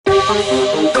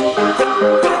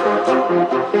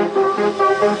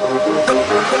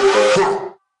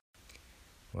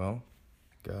Well,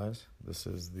 guys, this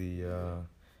is the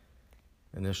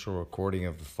initial recording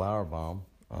of the Flower Bomb.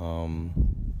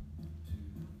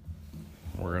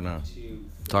 We're gonna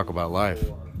talk about life.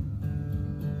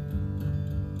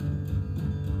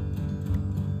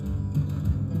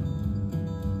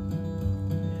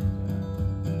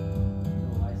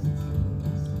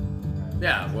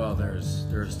 Yeah, well, there's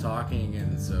talking,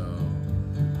 and so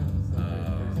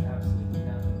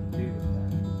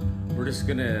we're just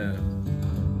gonna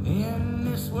in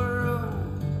this world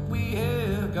we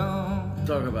have gone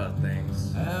talk about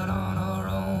things, out on our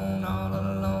own, all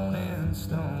alone and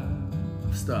stone,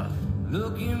 stuff,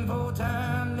 looking for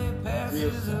time that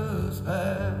passes us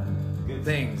by.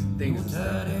 things and Tight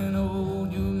stuff. and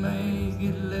old, you may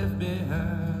get left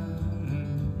behind.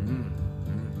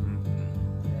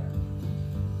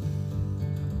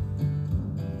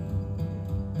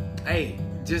 Hey,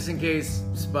 just in case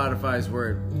Spotify's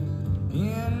word,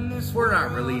 In this we're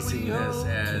not world releasing we this hope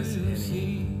as to any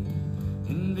see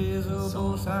invisible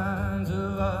song. signs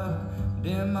of our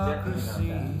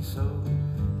democracy. So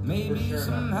maybe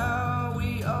somehow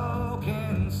we all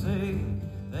can say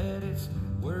that it's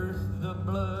worth the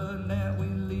blood that we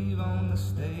leave on the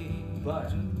stage.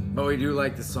 But we do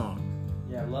like the song,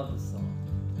 Yeah, I love this song.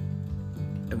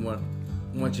 and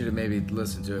want you to maybe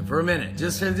listen to it for a minute,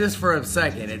 just for a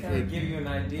second. Just kind of give you an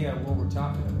idea of what we're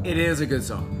talking about. It is a good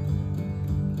song.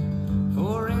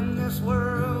 For in this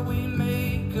world we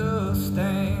make a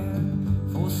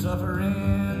stand for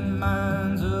suffering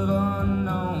minds of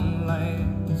unknown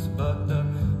lands. But the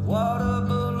water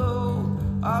below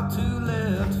our two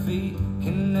left feet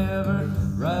can never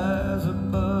rise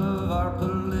above our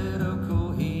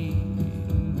political heat.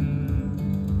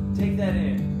 Take that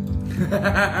in.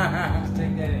 Just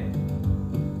take that in.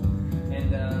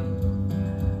 And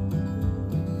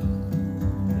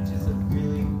it's just a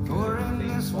really For in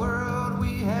this world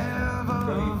we have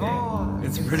a voice.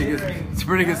 It's a pretty good. It's a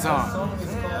pretty good song. song is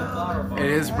called Flower Bomb. It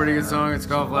is a pretty good song. It's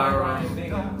called Flower Ryan Bomb.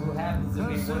 Bingham, who happens to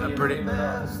be one of A your pretty favorite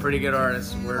artists. pretty good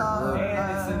artist. And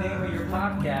it's the name of your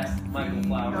podcast, Michael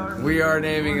Flowers. We are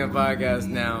naming a podcast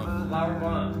now. Flower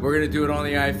Bomb. We're gonna do it on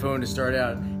the iPhone to start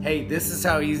out. Hey, this is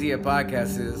how easy a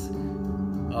podcast is.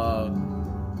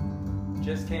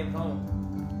 Just came home.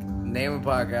 Name a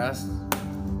podcast.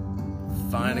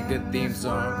 Find a good theme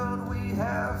song. World we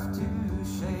have to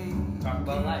shake. Talk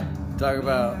about life. Talk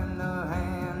about In the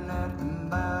hand that can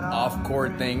bite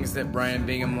off-chord things that Brian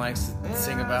Bingham likes to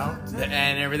sing about,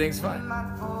 and everything's fine.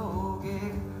 might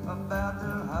forget about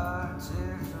the hearts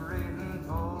it's written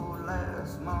for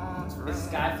last month's Is rain.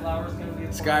 Sky Flowers going to be a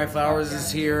part Sky of the Flowers podcast?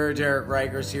 is here, Derek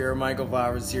Riker's here, Michael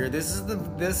Flowers is here.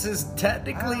 This is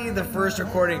technically the first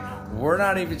recording. We're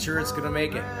not even sure it's gonna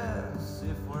make it,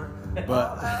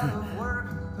 but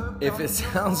if it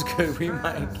sounds good, we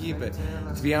might keep it.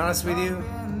 To be honest with you,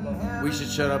 we should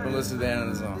shut up and listen to the end of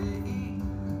the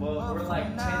song. Well, we're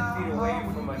like 10 feet away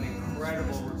from an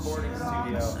incredible recording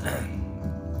studio.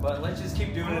 But let's just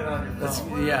keep doing it on your Let's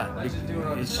phone. yeah, Let's just do it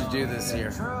on you your should phone. do this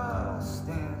here. Trust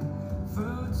in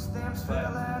food stamps But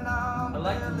filling all I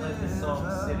like to let this song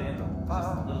sit in just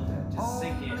a little bit, just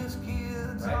sink homeless in.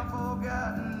 kids Right? on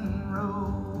forgotten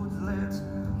roads. Let's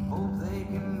hope they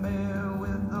can bear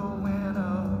with the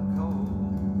winter cold.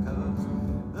 'Cause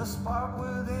the spark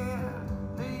within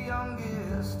the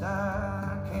youngest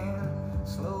I can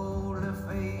slowly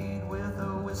fade with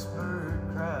a whispered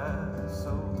cry.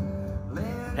 So lend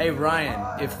Hey Ryan,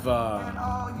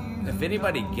 all you if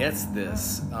anybody gets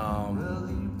this,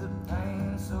 relieve the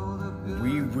pain so the good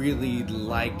we really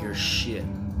like your shit,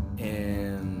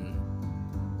 and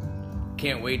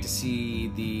can't wait to see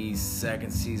the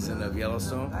second season of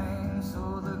Yellowstone. pain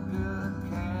so the good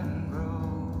can grow.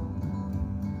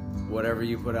 Whatever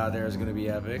you put out there is going to be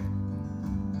epic.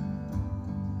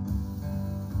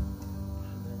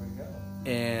 There we go.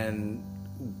 And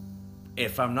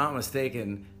if I'm not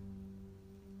mistaken,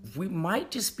 we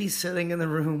might just be sitting in the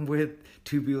room with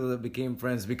two people that became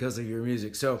friends because of your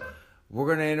music. So we're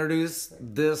going to introduce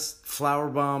this Flower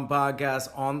Bomb podcast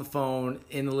on the phone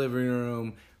in the living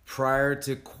room. Prior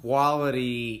to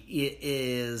quality, it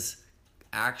is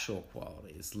actual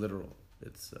quality. It's literal.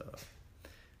 It's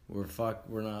we're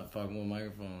not fucking with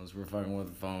microphones. We're fucking with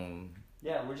the phone.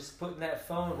 Yeah, we're just putting that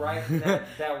phone right in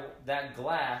that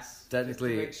glass.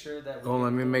 Technically, just to make sure that hold on,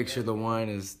 let me make sure the wine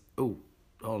is. Oh,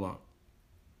 hold on.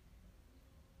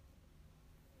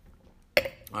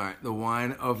 All right, the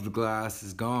wine of the glass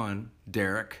is gone,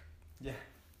 Derek. Yeah.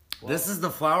 This is the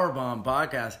Flower Bomb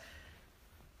podcast.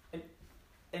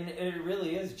 And it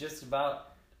really is just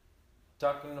about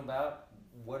talking about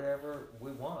whatever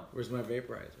we want. Where's my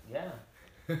vaporizer? Yeah.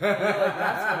 I mean, like,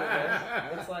 that's what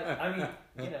it is. It's like, I mean,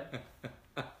 you know,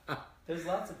 there's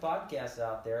lots of podcasts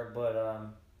out there, but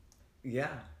Yeah.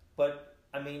 but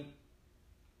I mean,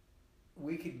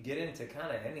 we could get into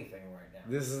kind of anything right now.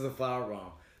 This is the Flower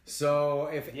Bomb. So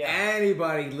if Yeah.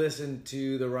 anybody listened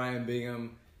to the Ryan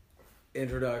Bingham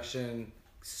introduction,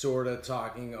 sort of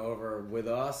talking over with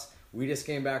us, we just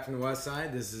came back from the West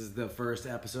Side. This is the first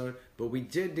episode, but we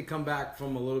did to come back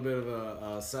from a little bit of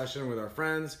a session with our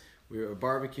friends. We were at a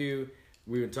barbecue.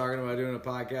 We were talking about doing a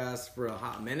podcast for a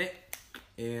hot minute,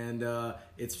 and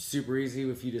it's super easy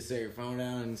if you just set your phone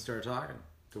down and start talking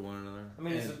to one another. I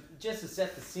mean, just to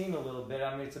set the scene a little bit,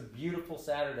 I mean, it's a beautiful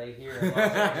Saturday here in Los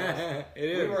Angeles. It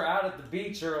is. We were out at the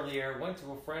beach earlier, went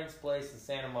to a friend's place in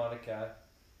Santa Monica,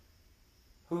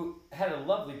 who had a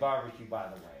lovely barbecue, by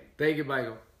the way. Thank you,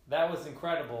 Michael. That was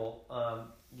incredible.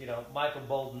 You know, Michael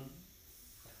Bolden,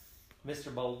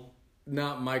 Mr. Bolden.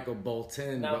 Not Michael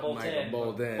Bolton, Not but Bolton,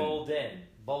 Michael Bolden.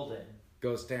 Bolden.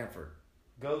 Go Stanford.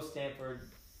 Go Stanford.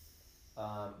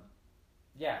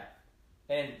 Yeah.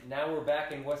 And now we're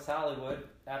back in West Hollywood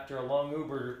after a long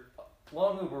Uber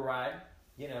ride,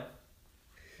 you know.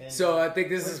 And So I think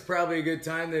this is probably a good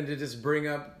time then to just bring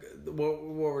up what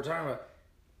we're talking about.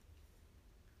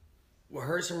 We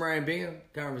heard some Ryan Bingham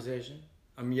conversation.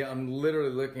 I'm literally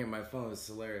looking at my phone. It's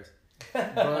hilarious.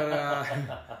 But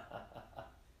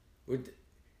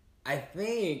I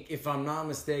think, if I'm not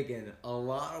mistaken, a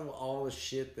lot of all the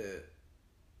shit that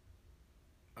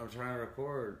I'm trying to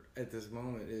record at this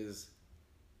moment is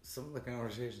some of the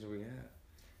conversations we had.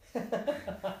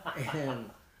 And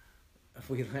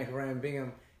we like Ryan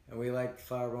Bingham, and we like the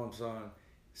Flower Bomb song.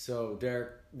 So,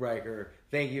 Derek Riker,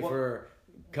 thank you for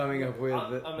coming up with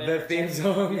the theme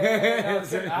song.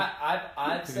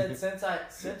 I've said since I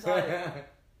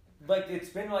like, it's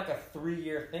been like a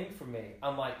 3-year thing for me.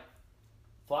 I'm like,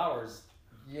 Flowers,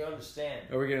 you understand?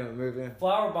 Are we gonna move in?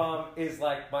 Flower Bomb is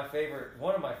like one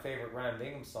of my favorite Ryan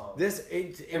Bingham songs.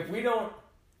 If we don't,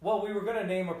 well, we were gonna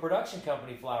name a production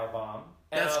company Flower Bomb.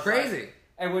 That's crazy. Like,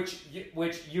 and which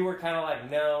you were kind of like,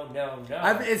 no.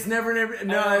 It's never.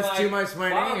 No, it's like, too much for my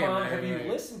Flower name. Bomb, have you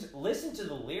listened to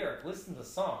the lyric, listen to the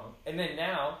song, and then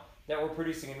now that we're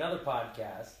producing another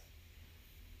podcast,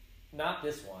 not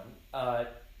this one,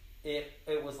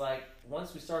 it was like,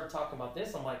 once we started talking about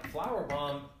this, I'm like, Flower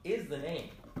Bomb is the name.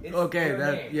 It's Okay,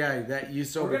 their name. that you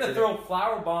so. We're gonna throw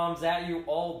flower bombs at you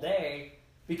all day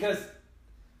because,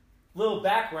 little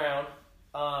background,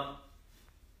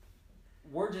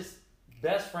 we're just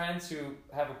best friends who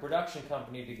have a production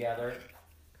company together.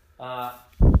 I'm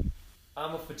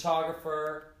a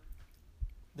photographer.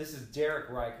 This is Derek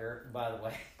Riker, by the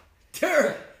way.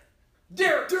 Derek.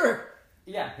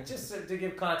 Yeah, just to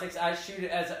give context, I shoot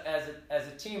it as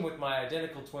a team with my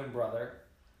identical twin brother.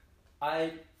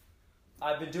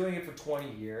 I've been doing it for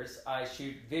 20 years. I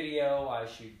shoot video. I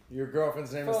shoot Your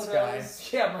girlfriend's name photos. is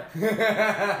Sky. Yeah, my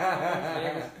girlfriend's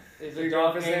name is a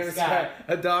dog named Sky.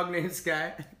 A dog named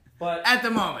Sky. But at the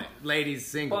moment, ladies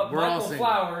single. But We're all Michael single.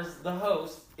 Flowers, the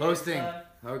host, Hosting. is,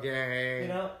 Okay. you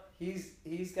know,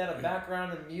 he's got a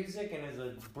background in music and is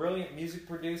a brilliant music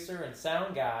producer and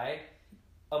sound guy,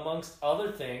 amongst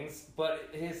other things. But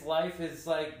his life has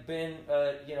like been,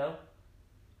 you know,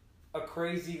 a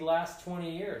crazy last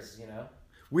 20 years. You know,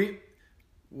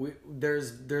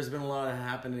 there's been a lot of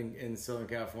happening in Southern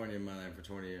California in my life for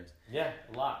 20 years. Yeah,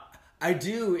 a lot. I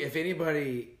do. If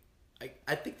anybody,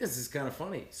 I think this is kind of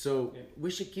funny. So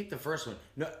we should keep the first one.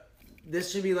 No,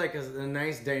 this should be like a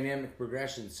nice dynamic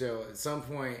progression. So at some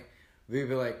point, we'd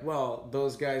be like, well,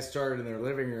 those guys started in their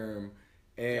living room,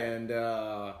 and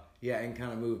and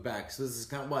kind of moved back. So this is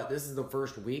kind of what? This is the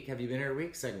first week. Have you been here a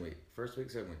week? Second week. First week,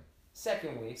 second week.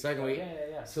 Second week. Second week.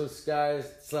 Yeah. So Sky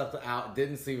slept out.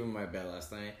 Didn't sleep in my bed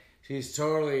last night. She's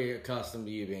totally accustomed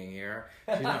to you being here.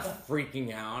 She's not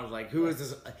freaking out. Like, who is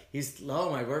this?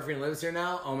 My boyfriend lives here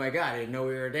now? Oh my God, I didn't know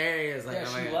we were dating. It's like, yeah,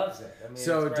 oh my she God. loves it. I mean,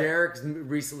 So Derek's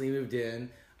recently moved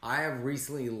in. I have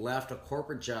recently left a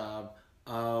corporate job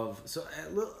a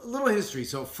little history.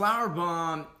 So Flower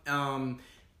Bomb,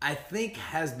 I think,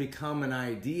 has become an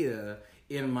idea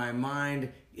in my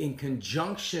mind in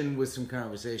conjunction with some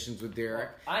conversations with Derek.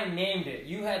 I named it.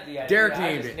 You had the idea.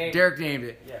 Derek named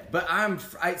it. Yeah. But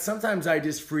sometimes I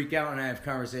just freak out and I have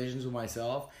conversations with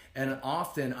myself. And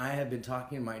often I have been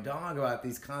talking to my dog about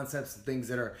these concepts and things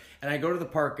and I go to the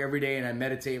park every day and I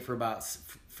meditate for about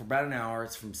an hour.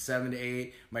 It's from 7 to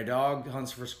 8. My dog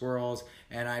hunts for squirrels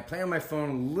and I play on my phone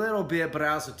a little bit, but I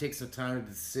also take some time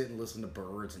to sit and listen to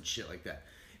birds and shit like that.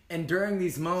 And during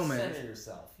these moments, center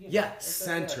yourself.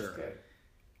 center. That's good.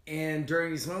 And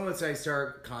during these moments, I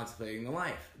start contemplating the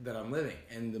life that I'm living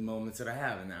and the moments that I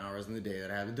have and the hours in the day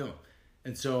that I have to do them.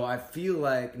 And so I feel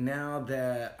like now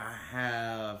that I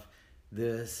have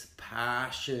this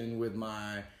passion with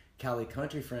my Cali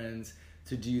country friends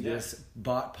to do this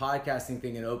podcasting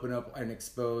thing and open up and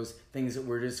expose things that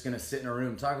we're just going to sit in a room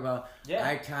and talk about. Yeah.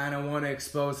 I kind of want to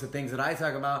expose the things that I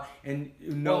talk about and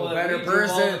no better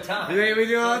person. We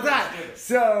do all the time.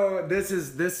 So this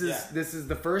is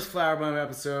the first Flower Bomb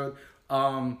episode.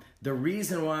 The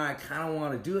reason why I kind of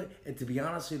want to do it, and to be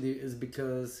honest with you, is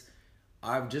because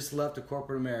I've just left a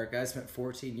corporate America. I spent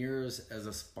 14 years as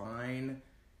a spine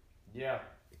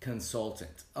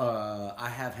consultant. I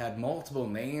have had multiple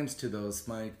names to those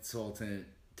spine consultant,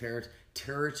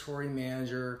 territory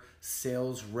manager,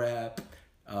 sales rep,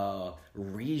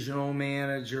 regional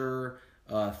manager,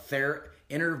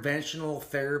 interventional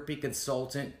therapy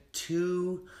consultant,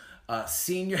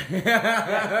 senior. You're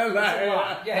like,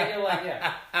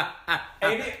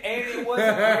 and it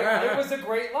was a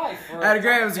great life. It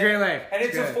was a great life. And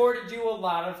it's afforded you a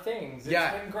lot of things.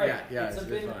 It's been great.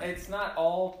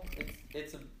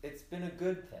 It's been a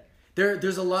good thing.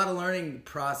 There's a lot of learning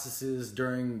processes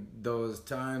during those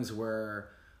times where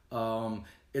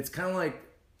it's kind of like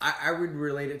I would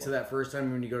relate it to that first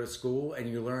time when you go to school and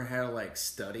you learn how to like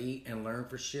study and learn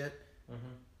for shit.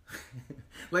 Mm-hmm.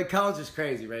 Like college is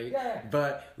crazy, right? Yeah.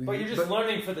 But you're just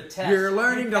learning for the test. You're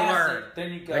learning to learn.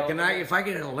 Then you go. Like, if I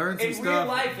get to learn some stuff. In real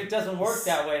life, it doesn't work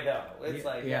that way, though. It's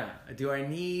Do I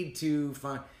need to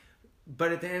find?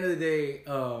 But at the end of the day,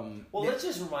 let's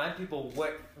just remind people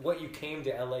what you came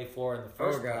to LA for in the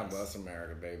first place. Oh, God bless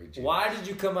America, baby. Jesus. Why did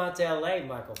you come out to LA,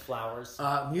 Michael Flowers?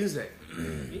 Music.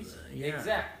 Yeah.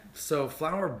 Exactly. So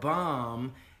Flower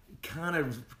Bomb kind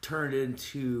of turned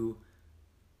into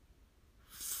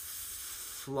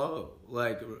flow,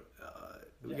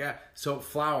 so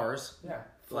Flowers,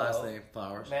 last name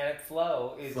Flowers. Manic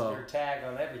Flow is your tag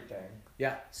on everything.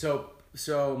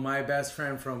 So my best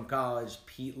friend from college,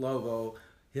 Pete Lovo,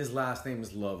 his last name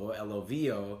is Lovo,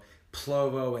 L-O-V-O,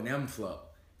 Plovo and M-Flow.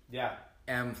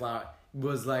 M-Flower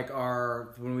was like a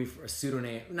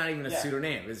pseudonym, not even a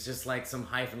pseudonym, it's just like some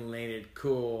hyphenated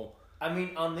cool. I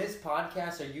mean, on this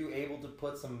podcast, are you able to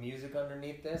put some music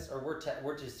underneath this, or we're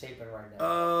just taping right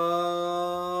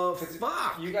now?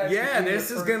 Fuck. You guys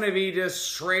this is gonna be just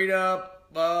straight up.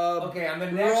 Okay, on the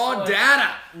next raw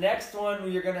data. Next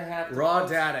one, you're gonna have to raw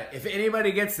data. If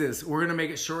anybody gets this, we're gonna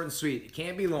make it short and sweet. It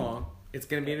can't be long. It's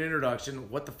gonna be an introduction.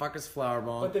 What the fuck is Flower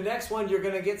Bomb? But the next one, you're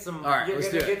gonna get some. All right, you're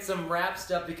gonna get some rap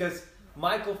stuff because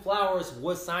Michael Flowers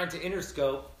was signed to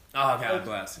Interscope. Oh, God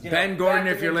bless. Ben Gordon,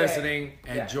 if you're listening,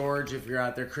 and George, if you're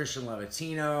out there, Christian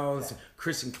Lavatinos,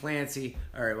 Christian Clancy.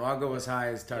 All right, well, I'll go as high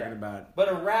as talking about. But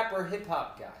a rapper, hip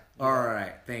hop guy. All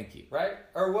right, thank you. Right?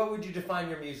 Or what would you define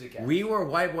your music as? We were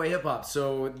white boy hip hop.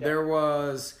 So there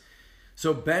was.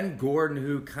 So Ben Gordon,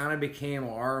 who kind of became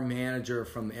our manager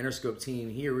from the Interscope team,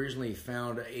 he originally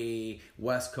found a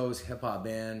West Coast hip-hop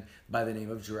band by the name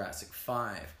of Jurassic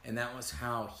 5. And that was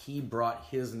how he brought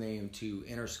his name to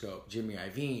Interscope, Jimmy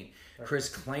Iovine. Right. Chris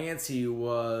Clancy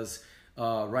was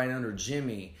right under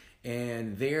Jimmy.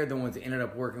 And they're the ones that ended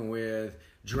up working with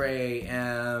Dre,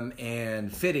 M,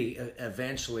 and Fitty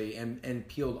eventually, and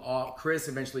peeled off. Chris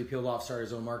eventually peeled off, started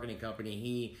his own marketing company.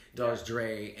 He does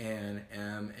Dre and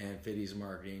M and Fitty's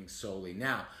marketing solely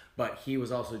now. But he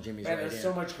was also Jimmy's right hand. There's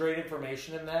so much great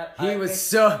information in that.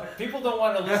 People don't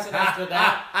want to listen after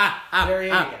that. They're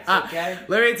idiots, okay?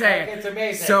 Let me tell you. It's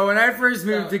amazing. So when I first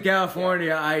moved to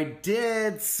California, I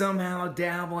did somehow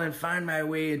dabble and find my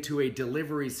way into a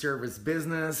delivery service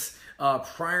business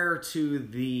prior to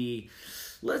the...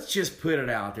 Let's just put it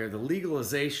out there, the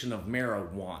legalization of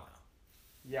marijuana.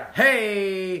 Yeah.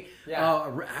 Hey! Yeah.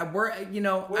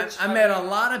 I met a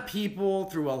lot of people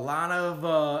through a lot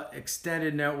of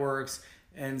extended networks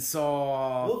and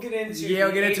saw... We'll get into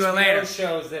we'll get into it later.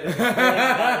 Shows that is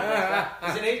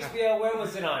it HBO? When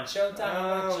was it on? Showtime?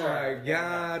 I'm not sure.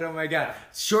 Oh my God.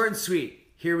 Short and sweet.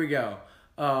 Here we go.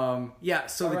 So all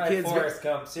the kids... Forrest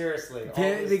Gump, seriously.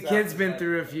 The kid's been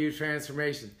through a few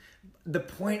transformations. The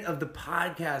point of the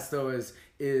podcast, though, is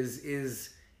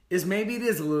maybe it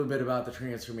is a little bit about the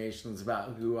transformations,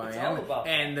 about who I am,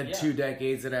 and the 2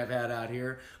 decades that I've had out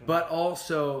here, but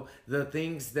also the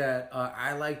things that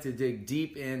I like to dig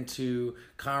deep into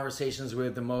conversations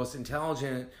with the most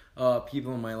intelligent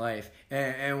people in my life.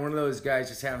 And one of those guys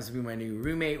just happens to be my new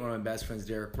roommate, one of my best friends,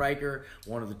 Derek Riker,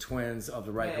 one of the twins of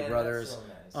the Riker brothers.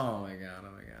 That's so nice. Oh my God.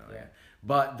 Yeah.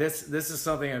 But this is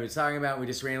something I've been talking about. We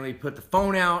just randomly put the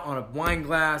phone out on a wine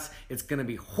glass. It's going to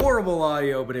be horrible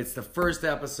audio, but it's the first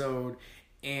episode.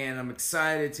 and I'm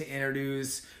excited to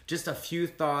introduce just a few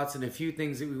thoughts and a few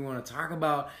things that we want to talk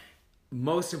about.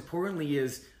 Most importantly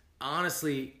is,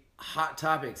 honestly, hot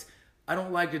topics. I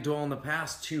don't like to dwell on the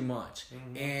past too much,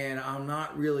 and I'm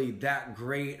not really that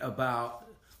great about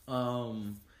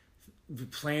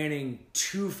planning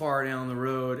too far down the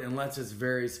road unless it's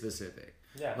very specific.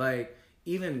 Yeah. Like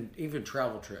even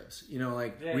travel trips. You know,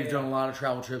 like Yeah, we've yeah, done a lot of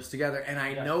travel trips together, and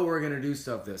I know we're gonna do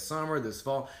stuff this summer, this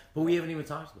fall, but we haven't even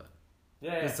talked about it.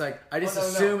 Yeah, yeah. It's like I just Oh, no,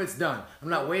 assume no. it's done. I'm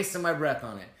not wasting my breath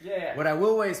on it. Yeah, yeah. What I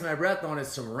will waste my breath on is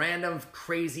some random,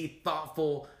 crazy,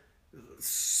 thoughtful,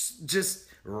 just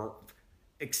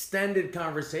extended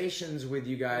conversations with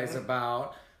you guys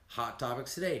about hot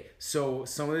topics today. So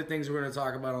some of the things we're going to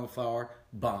talk about on the Flower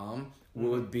Bomb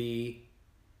would be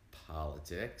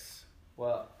politics.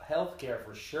 Well, healthcare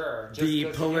for sure. Just The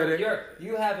 'cause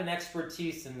you have an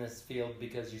expertise in this field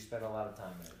because you spend a lot of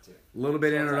time in it too. A little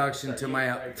bit So it's introduction like- to yeah, my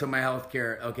very to my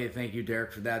healthcare. Okay, thank you,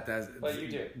 Derek, for that. That's Well, you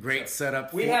do. great So,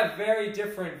 setup. We for- have very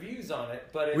different views on it,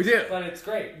 but it's, We do. But it's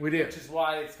great. We do. Which is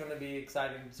why it's going to be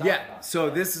exciting to talk Yeah. about. So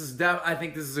this is I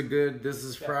think this is a good. This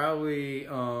is Yeah. probably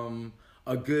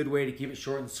a good way to keep it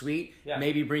short and sweet. Yeah.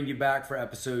 Maybe bring you back for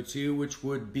episode 2, which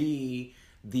would be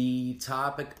the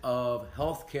topic of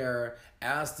healthcare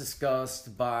as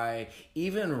discussed by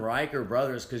even Riker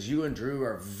Brothers, because you and Drew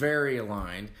are very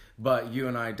aligned, but you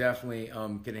and I definitely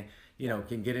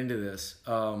can get into this.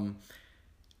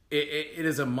 It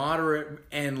is a moderate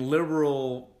and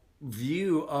liberal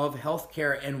view of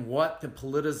healthcare and what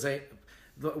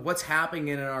what's happening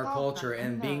in our culture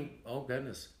and being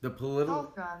the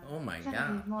political. Oh my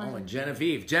God!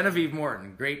 Genevieve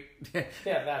Morton, great.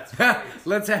 Yeah, that's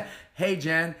great. Hey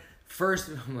Jen. First,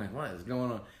 I'm like, what is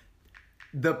going on?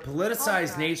 The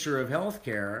politicized nature of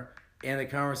healthcare and the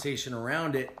conversation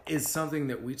around it is something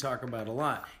that we talk about a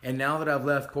lot. And now that I've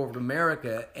left corporate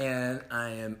America and I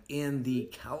am in the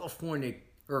California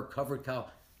or covered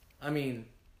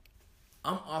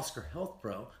I'm Oscar Health,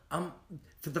 bro. I'm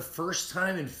for the first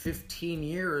time in 15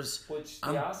 years. Which the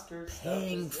I'm Oscars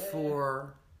paying stuff is,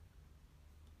 for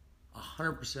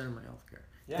 100% of my healthcare.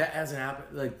 Yeah. That hasn't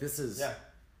happened. Like this is. Yeah.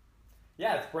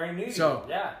 Yeah, it's brand new. So- to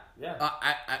you. Yeah.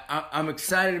 I'm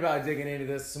excited about digging into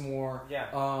this some more. Yeah.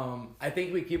 I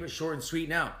think we keep it short and sweet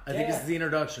now. I think this is the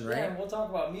introduction, right? Yeah, and we'll talk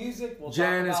about music. We'll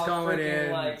Jen is talk about calling freaking,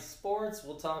 in. like sports.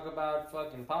 We'll talk about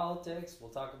fucking politics. We'll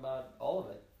talk about all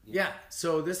of it. Yeah.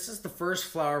 So this is the first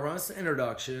Flower Run. It's the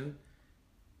introduction.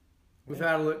 We've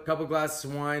had a couple glasses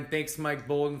of wine. Thanks, Mike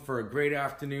Bolden, for a great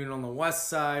afternoon on the west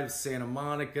side of Santa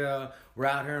Monica. We're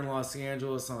out here in Los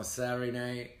Angeles on a Saturday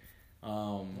night.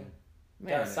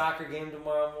 Got a soccer game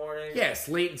tomorrow morning. Yes,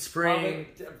 late in spring.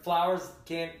 Probably, Flowers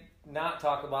can't not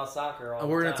talk about soccer all the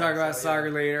We're time. going to talk about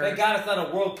soccer later. Thank God it's not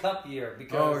a World Cup year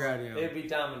because Oh, God, yeah. it'd be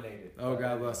dominated. Oh,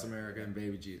 God bless America and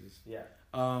baby Jesus. Yeah.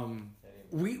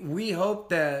 We hope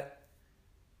that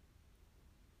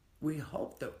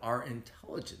our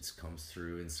intelligence comes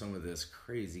through in some of this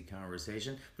crazy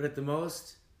conversation, but at the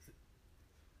most,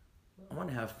 I want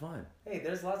to have fun. Hey,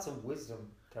 there's lots of wisdom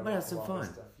I'm coming gonna have some from all this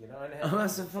fun. stuff, you know? And I'm gonna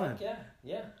have some fun.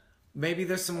 Yeah. Maybe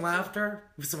there's some laughter,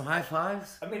 some high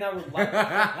fives. I mean, I would like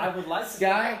to.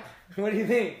 Sky, what do you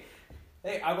think?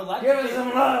 Hey, I would like Give to. us some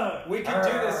love. We can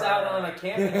do this out on a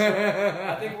camping trip.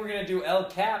 I think we're gonna do El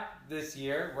Cap this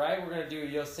year, right? We're gonna do a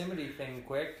Yosemite thing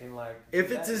quick and like. If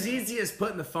do it's that. as easy as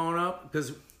putting the phone up,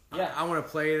 because Yeah. I want to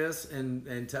play this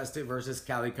and test it versus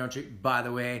Cali Country. By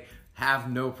the way, have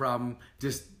no problem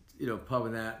just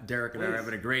pubbing that. Derek and I are Please.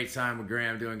 having a great time with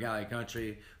Graham doing Cali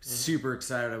Country. Super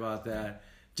excited about that.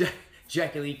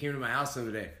 Jackie Lee came to my house the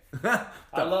other day.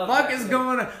 I love fuck Jackie is Lee.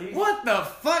 going on? He's- What the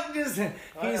fuck is? know.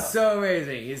 He's so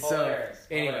amazing. He's Hilarious. so.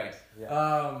 Anyway,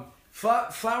 Hilarious.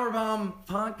 Flower Bomb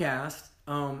podcast,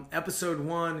 episode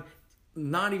 1.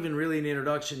 Not even really an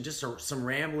introduction, just some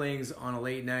ramblings on a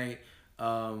late night.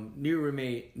 New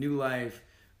roommate, new life,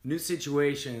 new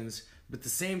situations, but the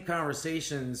same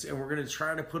conversations, and we're going to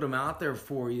try to put them out there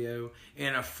for you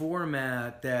in a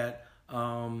format that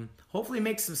hopefully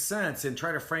makes some sense and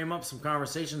try to frame up some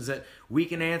conversations that we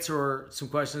can answer some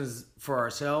questions for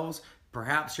ourselves.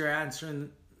 Perhaps you're asking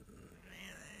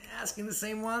the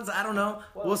same ones. I don't know.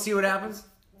 Well, we'll see what happens.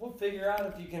 We'll figure out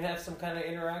if you can have some kind of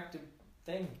interactive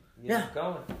thing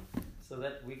going so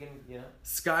that we can,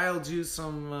 Sky will do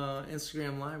some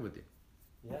Instagram live with you.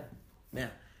 yeah. Yeah.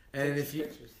 And Take if you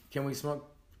pictures. can we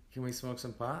smoke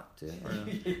some pot too? Or no?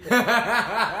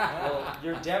 Well,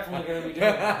 you're definitely going to be doing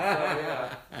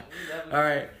that. So, All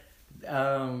right.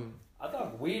 I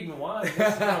thought weed and wine.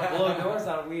 This is going to blow doors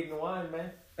on weed and wine,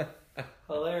 man.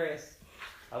 Hilarious.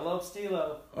 I love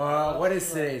Stilo. What is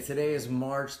today? Today is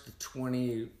March the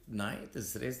 29th.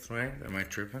 Is today's 29th? Am I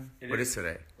tripping? What is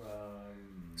today?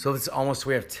 So it's almost,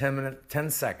 we have 10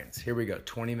 seconds. Here we go.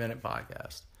 20-minute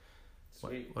podcast.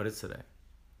 Sweet. What is today?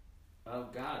 Oh,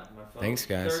 God. My phone. Thanks,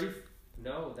 guys.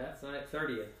 No, that's not it.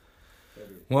 30th.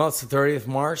 Well, it's the 30th of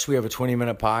March. We have a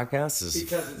 20-minute podcast. This is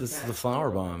Because it's the past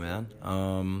Flower 4. Bomb,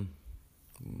 man.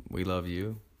 We love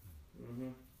you. Mm-hmm.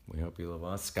 We hope you love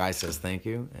us. Sky says thank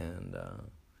you, and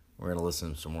we're gonna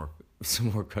listen to some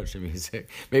more country music.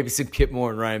 Maybe some Kip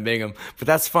Moore and Ryan Bingham, but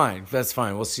that's fine. That's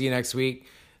fine. We'll see you next week.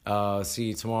 See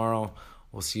you tomorrow.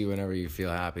 We'll see you whenever you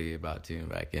feel happy about tuning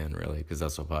back in, really, because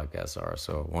that's what podcasts are.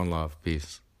 So, one love.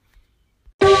 Peace.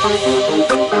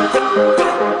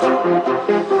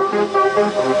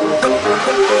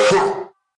 Huh.